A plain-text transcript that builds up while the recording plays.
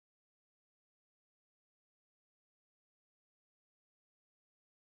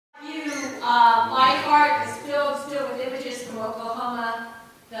My heart is filled still with images from Oklahoma,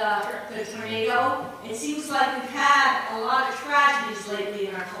 the tornado. It seems like we've had a lot of tragedies lately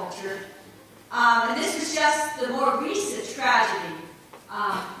in our culture. And this was just the more recent tragedy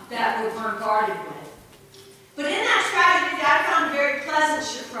that we're bombarded with. But in that tragedy, I found a very pleasant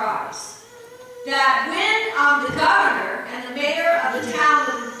surprise. That when the governor and the mayor of the town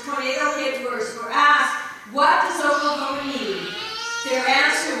that the tornado hit were asked, what does Oklahoma need? Their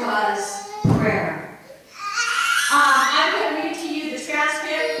answer was prayer. I'm going to read to you the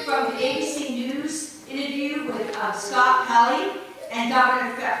transcript from the ABC News interview with Scott Pelley and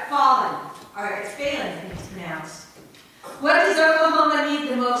Governor Phelan, or it's Phelan, I think it's pronounced. What does Oklahoma need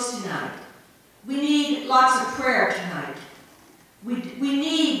the most tonight? We need lots of prayer tonight. We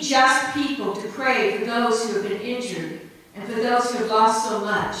need just people to pray for those who have been injured and for those who have lost so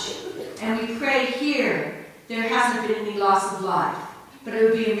much. And we pray here there hasn't been any loss of life. But it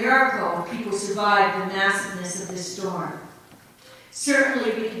would be a miracle if people survived the massiveness of this storm.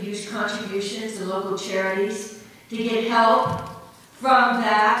 Certainly we could use contributions to local charities to get help from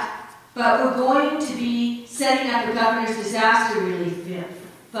that. But we're going to be setting up a governor's disaster relief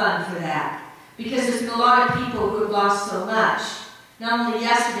fund for that. Because there's been a lot of people who have lost so much. Not only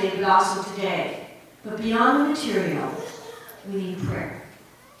yesterday, but also today. But beyond the material, we need prayer.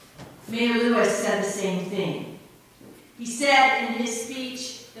 Mayor Lewis said the same thing. He said in his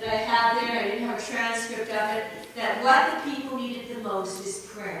speech that I had there, I didn't have a transcript of it, that what the people needed the most is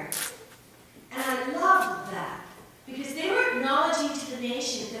prayer. And I love that, because they were acknowledging to the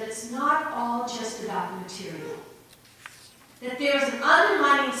nation that it's not all just about the material. That there's an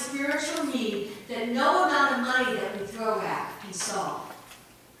underlying spiritual need that no amount of money that we throw at can solve.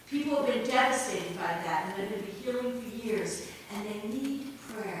 People have been devastated by that, and they've been healing for years, and they need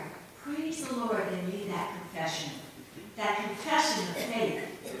prayer. Praise the Lord, they need that confession. That confession of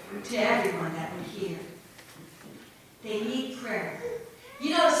faith to everyone that would hear. They need prayer.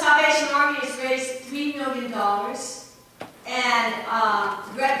 You know, the Salvation Army has raised $3 million, and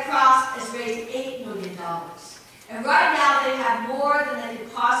the Red Cross has raised $8 million. And right now they have more than they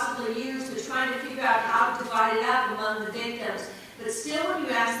could possibly use. They're trying to figure out how to divide it up among the victims. But still, when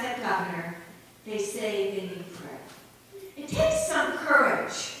you ask that governor, they say they need prayer. It takes some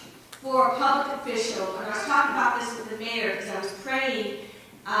courage for a public official, and I was talking about this with the mayor because I was praying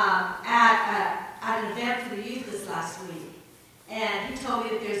at an event for the youth this last week. And he told me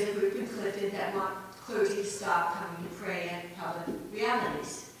that there's a group in Clifton that want clergy to stop coming to pray at public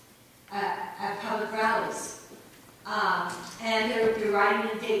rallies. And they're writing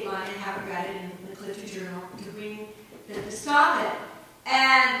in Dateline, and haven't read it in the Clifton Journal, to bring to stop it.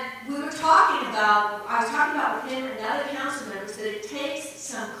 And I was talking about with him and other council members that it takes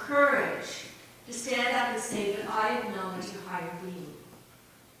some courage to stand up and say that I acknowledge a higher being.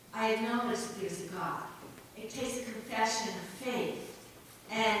 I acknowledge that there's a God. It takes a confession of faith.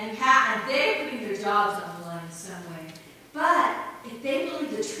 And they're putting their jobs on the line in some way. But if they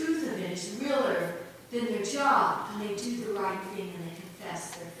believe the truth of it is realer than their job, and they do the right thing and they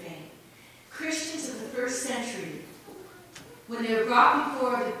confess their faith. Christians of the first century, when they were brought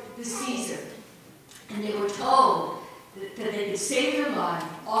before the Caesar, and they were told that they could save their life,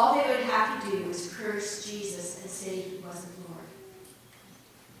 all they would have to do was curse Jesus and say he wasn't Lord.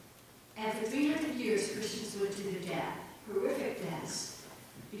 And for 300 years, Christians went to their death, horrific deaths,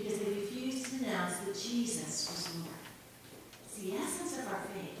 because they refused to announce that Jesus was Lord. It's the essence of our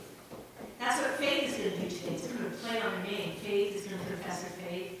faith. That's what faith is going to do today. It's going to play on her name. Faith is going to confess her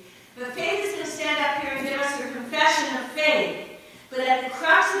faith. But faith is going to stand up here and give us her confession of faith. But at the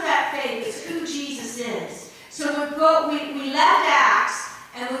crux of that faith is who Jesus is. So we left Acts,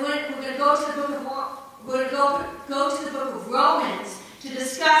 and we're going to go to the book of Romans to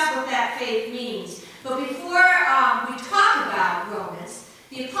discuss what that faith means. But before we talk about Romans,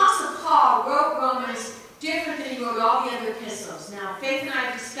 the Apostle Paul wrote Romans different than he wrote all the other epistles. Now, Faith and I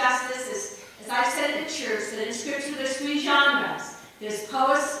have discussed this as I've said it at church, that in Scripture there's three genres. There's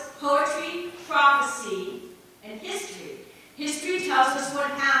poetry, prophecy, and history. History tells us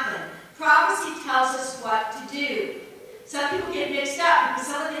what happened. Prophecy tells us what to do. Some people get mixed up because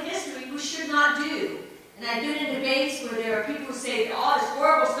some of the history we should not do. And I've been in debates where there are people who say, all this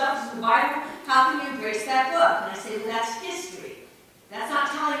horrible stuff is in the Bible, how can you embrace that book? And I say, well, that's history. That's not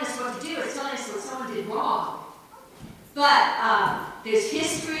telling us what to do, it's telling us what someone did wrong. But there's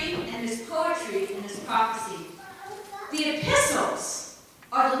history, and there's poetry, and there's prophecy. The epistles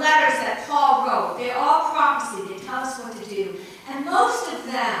are the letters that Paul wrote. They're all prophecy. They tell us what to do. And most of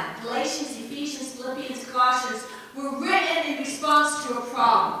them, Galatians, Ephesians, Philippians, Colossians, were written in response to a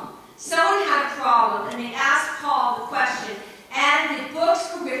problem. Someone had a problem, and they asked Paul the question, and the books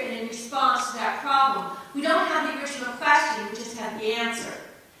were written in response to that problem. We don't have the original question, we just have the answer.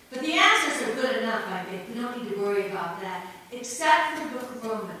 But the answers are good enough, I think. We don't need to worry about that. Except for the book of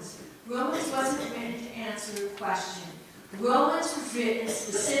Romans. Romans wasn't written to answer a question. Romans was written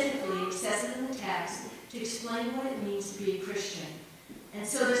specifically, it says it in the text, to explain what it means to be a Christian. And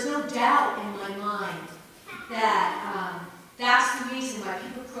so there's no doubt in my mind that that's the reason why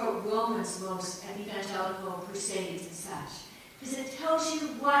people quote Romans most at evangelical crusades and such. Because it tells you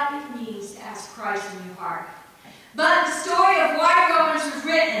what it means to ask Christ in your heart. But the story of why Romans was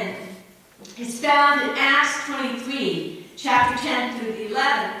written is found in Acts 23, chapter 10 through the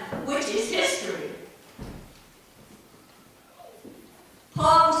 11, which is history.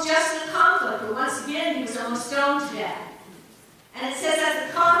 Paul was just in a conflict, but once again he was almost stoned to death. And it says as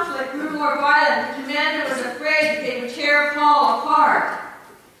the conflict grew more violent, the commander was afraid that they would tear Paul apart.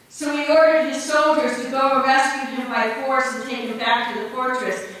 So he ordered his soldiers to go and rescue him by force and take him back to the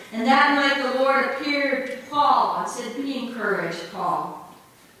fortress. And that night the Lord appeared to Paul and said, "Be encouraged, Paul.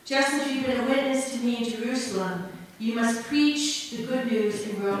 Just as you've been a witness to me in Jerusalem, you must preach the good news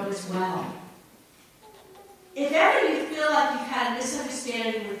in Rome as well." If ever you feel like you've had a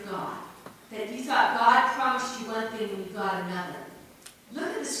misunderstanding with God, that you thought God promised you one thing and you got another, look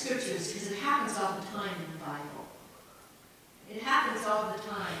at the scriptures, because it happens all the time in the Bible. It happens all the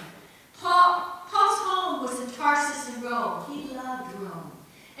time. Paul's home was in Tarsus in Rome. He loved Rome.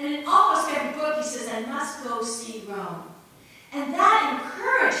 And in almost every book he says, "I must go see Rome." And that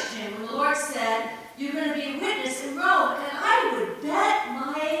encouraged him when the Lord said, "You're going to be a witness in Rome." And I would bet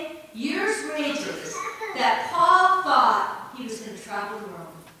my year's wages that Paul thought he was going to travel to Rome.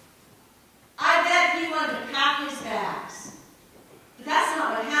 I bet he wanted to pack his bags. But that's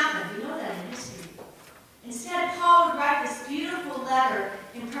not what happened. We know that in history. Instead, Paul would write this beautiful letter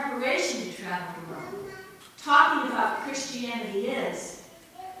in preparation to travel to Rome, talking about what Christianity is.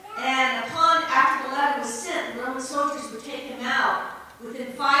 And after the letter was sent, the Roman soldiers would take him out.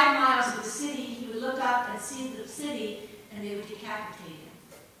 Within 5 miles of the city, he would look up and see the city, and they would decapitate him.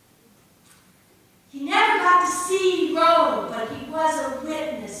 He never got to see Rome, but he was a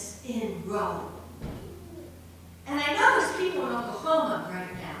witness in Rome. And I know there's people in Oklahoma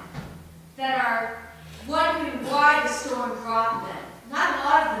right now that are wondering why the storm brought them. Not a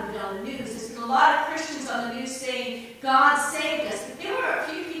lot of them have been on the news. There's been a lot of Christians on the news saying, "God saved us." But there were a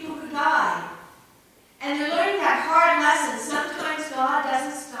few people who died. And they're learning that hard lesson. Sometimes God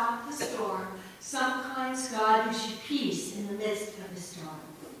doesn't stop the storm. Sometimes God gives you peace in the midst of the storm.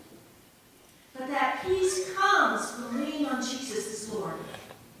 But that peace comes from leaning on Jesus as Lord.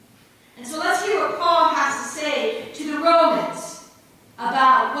 And so let's hear what Paul has to say to the Romans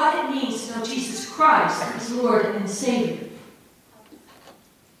about what it means to know Jesus Christ as Lord and Savior.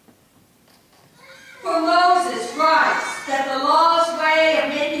 For Moses writes that the law's way of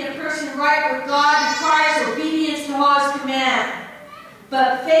making a person right with God requires obedience to all his command.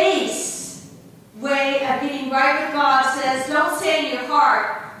 But faith's way of getting right with God says, don't say in your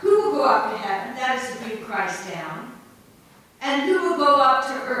heart, "Who will go up to heaven?" That is to bring Christ down. And who will go up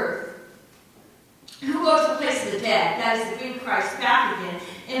to earth? Who will go to the place of the dead? That is to bring Christ back again.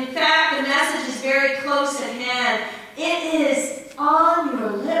 In fact, the message is very close at hand. It is on your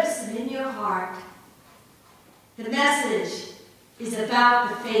lips and in your heart. The message is about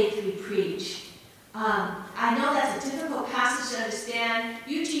the faith we preach. I know that's a difficult passage to understand.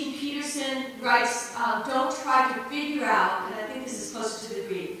 Eugene Peterson writes, don't try to figure out, and I think this is closer to the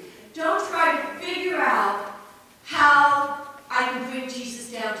Greek, don't try to figure out how I can bring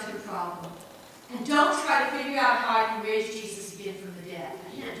Jesus down to the problem. And don't try to figure out how I can raise Jesus again from the dead.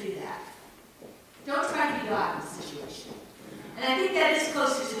 I can't do that. Don't try to be God in the situation. And I think that is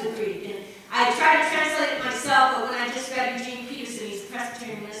closer to the Greek. And I tried to translate it myself, but when I just read Eugene Peterson, he's a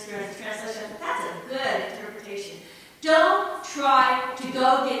Presbyterian minister, as a translation, I thought that's a good interpretation. Don't try to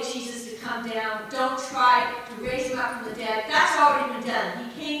go get Jesus to come down. Don't try to raise him up from the dead. That's already been done.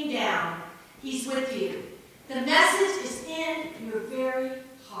 He came down. He's with you. The message is in your very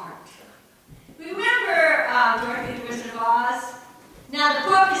heart. Remember Dorothy and the Wizard of Oz? Now the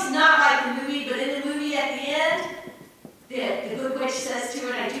book is not like the movie, but in the movie at the end, the good witch says to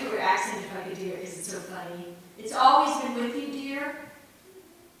her, and I do her accent if I could do it because it's so funny, "It's always been with you, dear."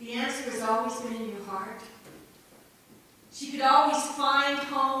 The answer has always been in your heart. She could always find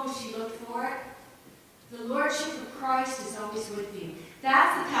home if she looked for it. The Lordship of Christ is always with you.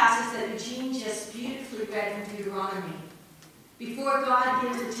 That's the passage that Eugene just beautifully read from Deuteronomy. Before God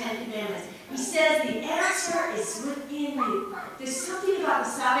gives the 10 Commandments, he says the answer is within you. There's something about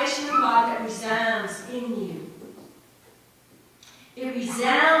the salvation of God that resounds in you. It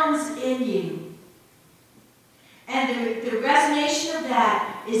resounds in you. And the resonation of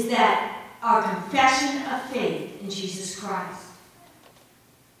that is that our confession of faith in Jesus Christ.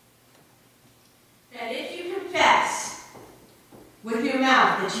 That if you confess with your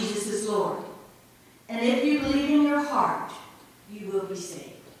mouth that Jesus is Lord, and if you believe in your heart, you will be saved.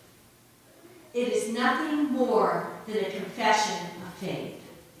 It is nothing more than a confession of faith.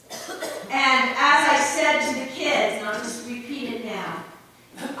 And as I said to the kids, and I'll just repeat it now,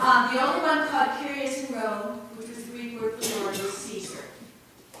 the only one called Curious in Rome, which was the Greek word for Lord, was Caesar.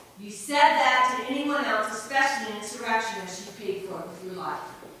 You said that to anyone else, especially in insurrection, as you paid for it with your life.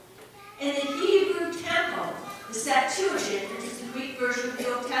 In the Hebrew temple, the Septuagint, which is the Greek version of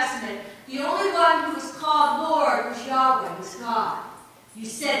the Old Testament, the only one who was called Lord was Yahweh, was God. You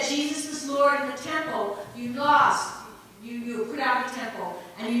said Jesus was Lord in the temple, you lost. You were put out of the temple,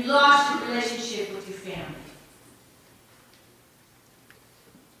 and you lost your relationship with your family.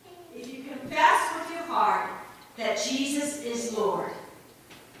 If you confess with your heart that Jesus is Lord,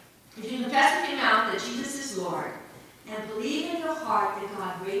 if you confess with your mouth that Jesus is Lord, and believe in your heart that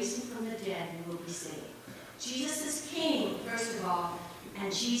God raised him from the dead, you will be saved. Jesus is King, first of all,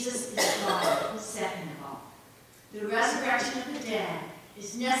 and Jesus is God, second of all. The resurrection of the dead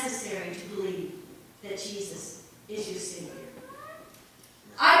is necessary to believe that Jesus is your Savior.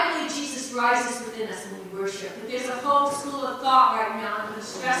 I believe Jesus rises within us when we worship, but there's a whole school of thought right now. I'm going to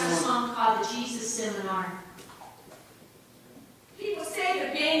stress a song called the Jesus Seminar. People say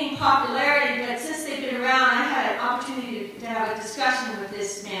they're gaining popularity, but since they've been around, I had an opportunity to have a discussion with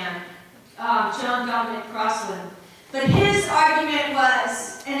this man, John Dominic Crosland. But his argument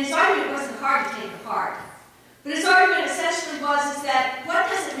was, and his argument wasn't hard to take apart, but his argument essentially was is that what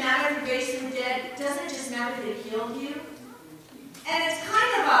does it matter if he raised from the dead? Doesn't it just matter that he healed you? And it's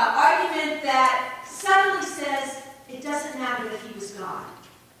kind of an argument that suddenly says it doesn't matter that he was God.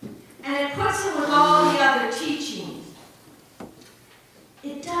 And it puts him with all the other teachings.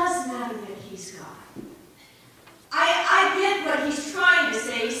 It does matter that he's God. I get what he's trying to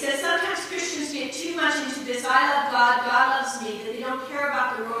say. He says sometimes Christians get too much into this, I love God, God loves me, that they don't care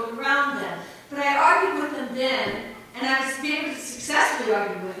about the world around them. But I argued with him then, and I was able to successfully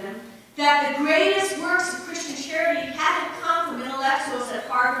argue with him, that the greatest works of Christian charity hadn't come from intellectuals at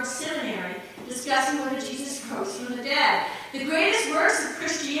Harvard Seminary discussing whether Jesus rose from the dead. The greatest works of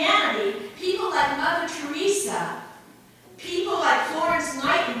Christianity, people like Mother Teresa, people like Florence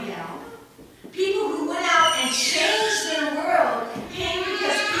Nightingale, people who went out and changed their world, came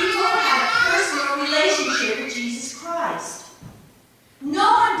because people had a personal relationship with Jesus Christ.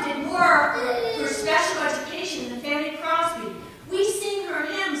 No one did more for special education than Fanny Crosby. We sing her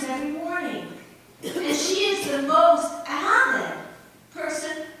hymns every morning. And she is the most avid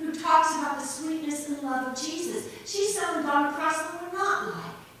person who talks about the sweetness and love of Jesus. She's someone Dr. Crosby would not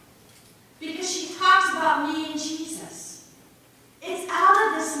like. Because she talks about me and Jesus. It's out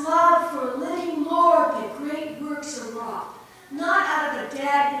of this love for a living Lord that great works are wrought. Not out of a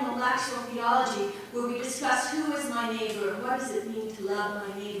dead intellectual theology where we discuss who is my neighbor and what does it mean to love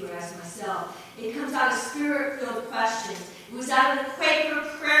my neighbor as myself. It comes out of spirit-filled questions. It was out of the Quaker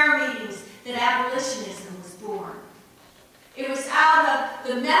prayer meetings that abolitionism was born. It was out of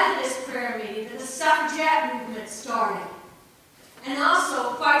the Methodist prayer meeting that the suffragette movement started. And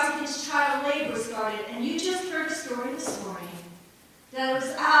also fights against child labor started. And you just heard a story this morning that it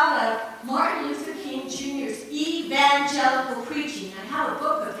was out of Martin Luther King Jr.'s evangelical preaching. I have a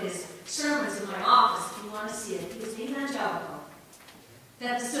book of his sermons in my office if you want to see it. He was evangelical.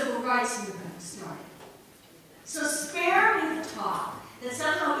 That the civil rights movement started. So spare me the talk that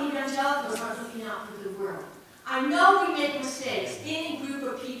somehow evangelicals aren't looking out for the world. I know we make mistakes. Any group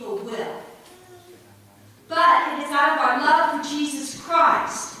of people will. But it is out of our love for Jesus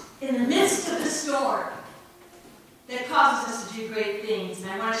Christ in the midst of the storm that causes us to do great things.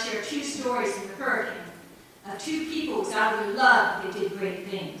 And I want to share two stories from the hurricane of two people who, out of their love, they did great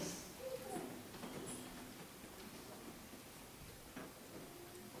things.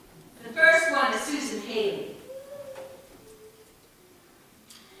 The first one is Susan Haley.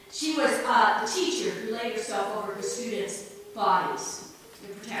 She was the teacher who laid herself over her students' bodies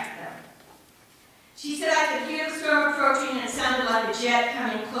to protect them. She said, I could hear the storm approaching and it sounded like a jet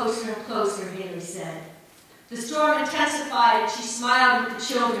coming closer and closer, Haley said. The storm intensified and she smiled with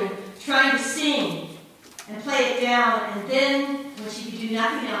the children, trying to sing and play it down, and then, when she could do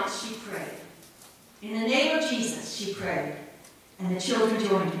nothing else, she prayed. In the name of Jesus, she prayed, and the children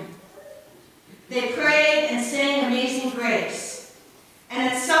joined her. They prayed and sang Amazing Grace,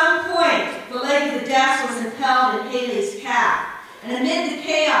 and at some point, the leg of the desk was impaled in Haley's calf, and amid the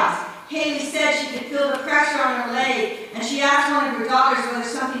chaos, Haley said she could feel the pressure on her leg, and she asked one of her daughters whether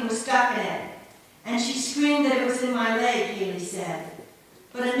something was stuck in it. And she screamed that it was in my leg, Haley said.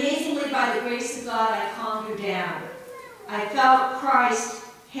 But amazingly, by the grace of God, I calmed her down. I felt Christ's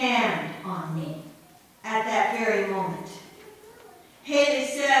hand on me at that very moment. Haley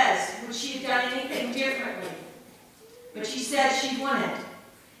says, would she have done anything differently? But she said she wouldn't.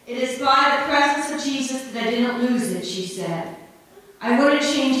 It is by the presence of Jesus that I didn't lose it, she said. I wouldn't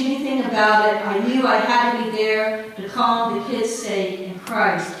change anything about it. I knew I had to be there to calm the kids' sake, and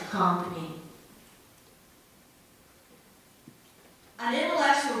Christ calmed me. An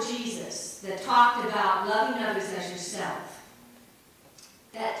intellectual Jesus that talked about loving others as yourself,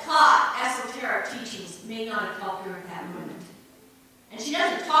 that taught esoteric teachings, may not have helped her at that moment. And she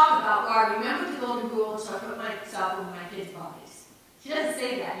doesn't talk about, well, I remember the golden rule, so I put myself in my kids' bodies. She doesn't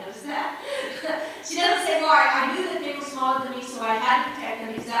say that, notice that? She doesn't say, well, I knew that they were smaller than me, so I had to protect them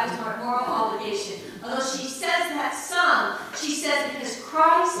because that was my moral obligation. Although she says that some, she says, because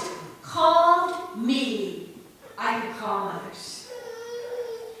Christ calmed me, I could calm others.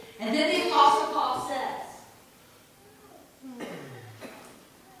 And then the Apostle Paul says,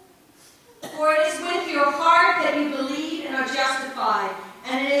 for it is with your heart that you believe and are justified,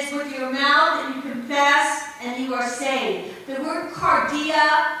 and it is with your mouth that you confess and you are saved. The word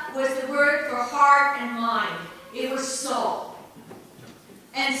cardia was the word for heart and mind. It was soul.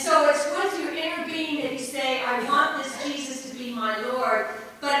 And so it's with your inner being that you say, I want this Jesus to be my Lord,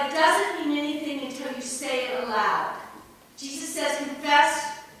 but it doesn't mean anything until you say it aloud. Jesus says,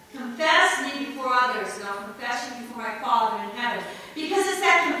 confess me before others, and I'll confess you before my Father in heaven. Because it's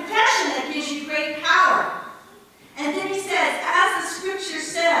that confession that gives you great power. And then he says, as the scripture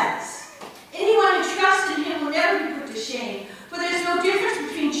says, anyone who trusts in him will never be put to shame, for there's no difference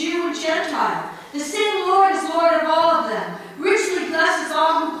between Jew and Gentile. The same Lord is Lord of all of them, richly blesses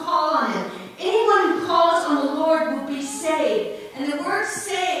all who call on him. Anyone who calls on the Lord will be saved. And the word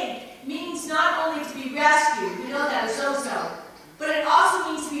saved means not only to be rescued, we know that is also, but it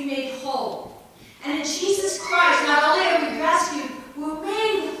also means to be made whole. And in Jesus Christ, not only are we rescued, we're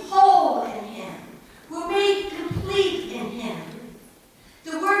made whole in him. We're made complete in him.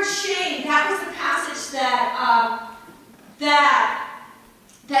 The word shame, that was the passage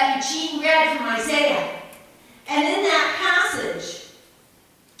that Eugene read from Isaiah. And in that passage,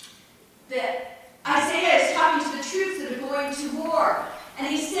 that Isaiah is talking to the troops that are going to war. And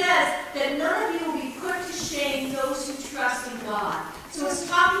he says that none of you will be put to shame those who trust in God. So it's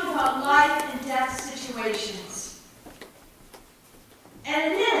talking about life and death situations.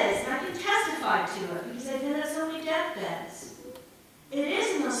 And it is, and I can testify to it because I've been at so many deathbeds. It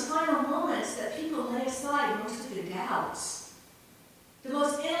is in those final moments that people lay aside most of their doubts. The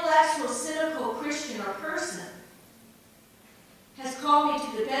most intellectual, cynical Christian or person has called me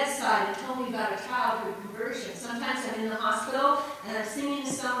to the bedside and told me about a childhood conversion. Sometimes I'm in the hospital and I'm singing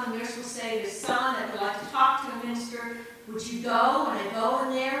to someone, the nurse will say, there's someone that would like to talk to a minister. Would you go? And I go in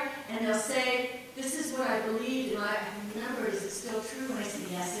there and they'll say, this is what I believed, and I remember, is it still true? And I say,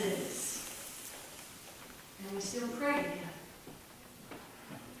 yes, it is. And we still pray together.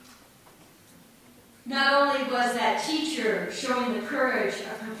 Not only was that teacher showing the courage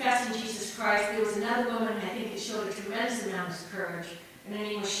of confessing Jesus Christ, there was another woman, I think, that showed a tremendous amount of courage, and her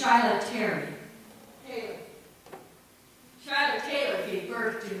name was Taylor. Shiloh Taylor gave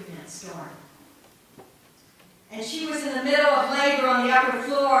birth during that storm. And she was in the middle of labor on the upper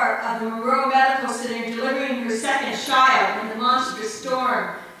floor of the Monroe Medical Center delivering her second child when the monstrous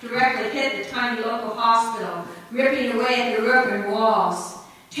storm directly hit the tiny local hospital, ripping away at the roof and walls.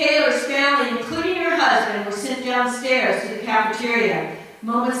 Taylor's family, including her husband, were sent downstairs to the cafeteria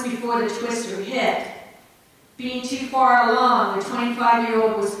moments before the twister hit. Being too far along, the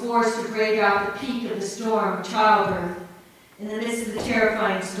 25-year-old was forced to brave out the peak of the storm of childbirth in the midst of the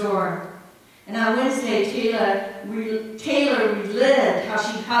terrifying storm. And on Wednesday, Taylor relived how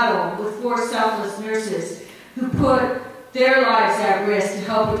she huddled with 4 selfless nurses who put their lives at risk to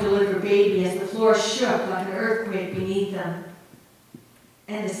help her deliver baby as the floor shook like an earthquake beneath them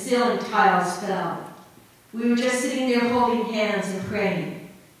and the ceiling tiles fell. We were just sitting there holding hands and praying,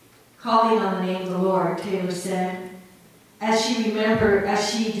 calling on the name of the Lord, Taylor said, as she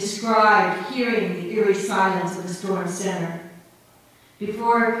described hearing the eerie silence of the storm center.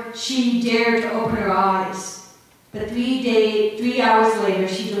 Before she dared to open her eyes. But 3 hours later,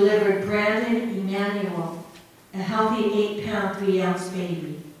 she delivered Brandon Emmanuel, a healthy 8-pound, 3-ounce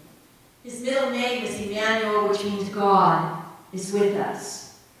baby. His middle name is Emmanuel, which means God is with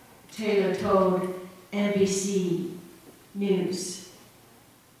us, Taylor told NBC News.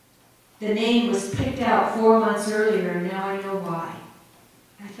 The name was picked out 4 months earlier, and now I know why.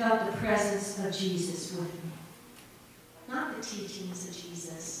 I felt the presence of Jesus with me. Not the teachings of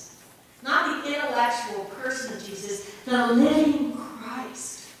Jesus, not the intellectual person of Jesus, the living Christ.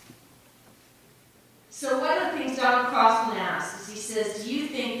 Christ. So one of the things Donald Crossman asks is, he says, do you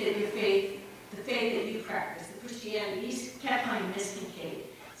think that your faith, the faith that you practice, the Christianity, he kept calling me Miss Kincaid.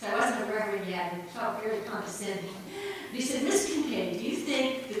 So I wasn't a reverend yet, and felt very condescending. But he said, Miss Kincaid, do you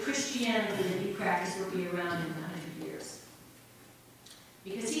think the Christianity that you practice will be around in 100 years?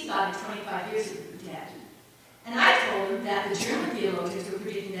 Because he thought in 25 years it would be dead. And I told him that the German theologians were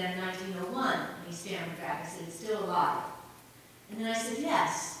predicting that in 1901, and he stammered back. I said, it's still alive. And then I said,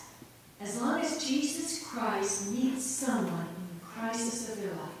 yes, as long as Jesus Christ meets someone in the crisis of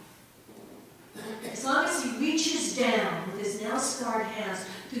their life, as long as he reaches down with his nail-scarred hands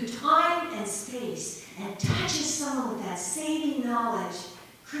through time and space and touches someone with that saving knowledge,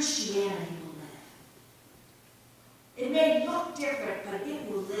 Christianity will live. It may look different, but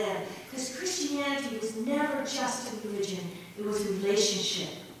it will live. Because Christianity was never just a religion. It was a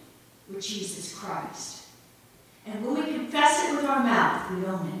relationship with Jesus Christ. And when we confess it with our mouth, we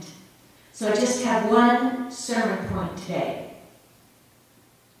own it. So I just have one sermon point today.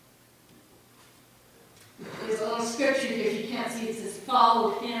 There's a little scripture here, if you can't see it, says,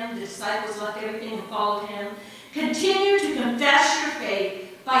 follow him. The disciples left everything and followed him. Continue to confess your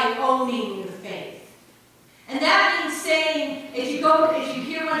faith by owning your faith. And that means saying, if you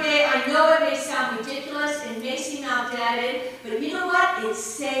hear one day, I know it may sound ridiculous, it may seem outdated, but you know what? It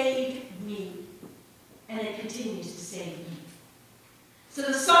saved me. And it continues to save me. So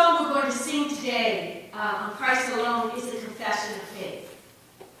the song we're going to sing today, on Christ Alone, is a confession of faith.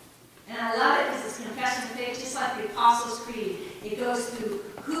 And I love it because it's confession of faith, just like the Apostles' Creed. It goes through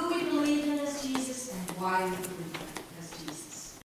who we believe in as Jesus and why we believe.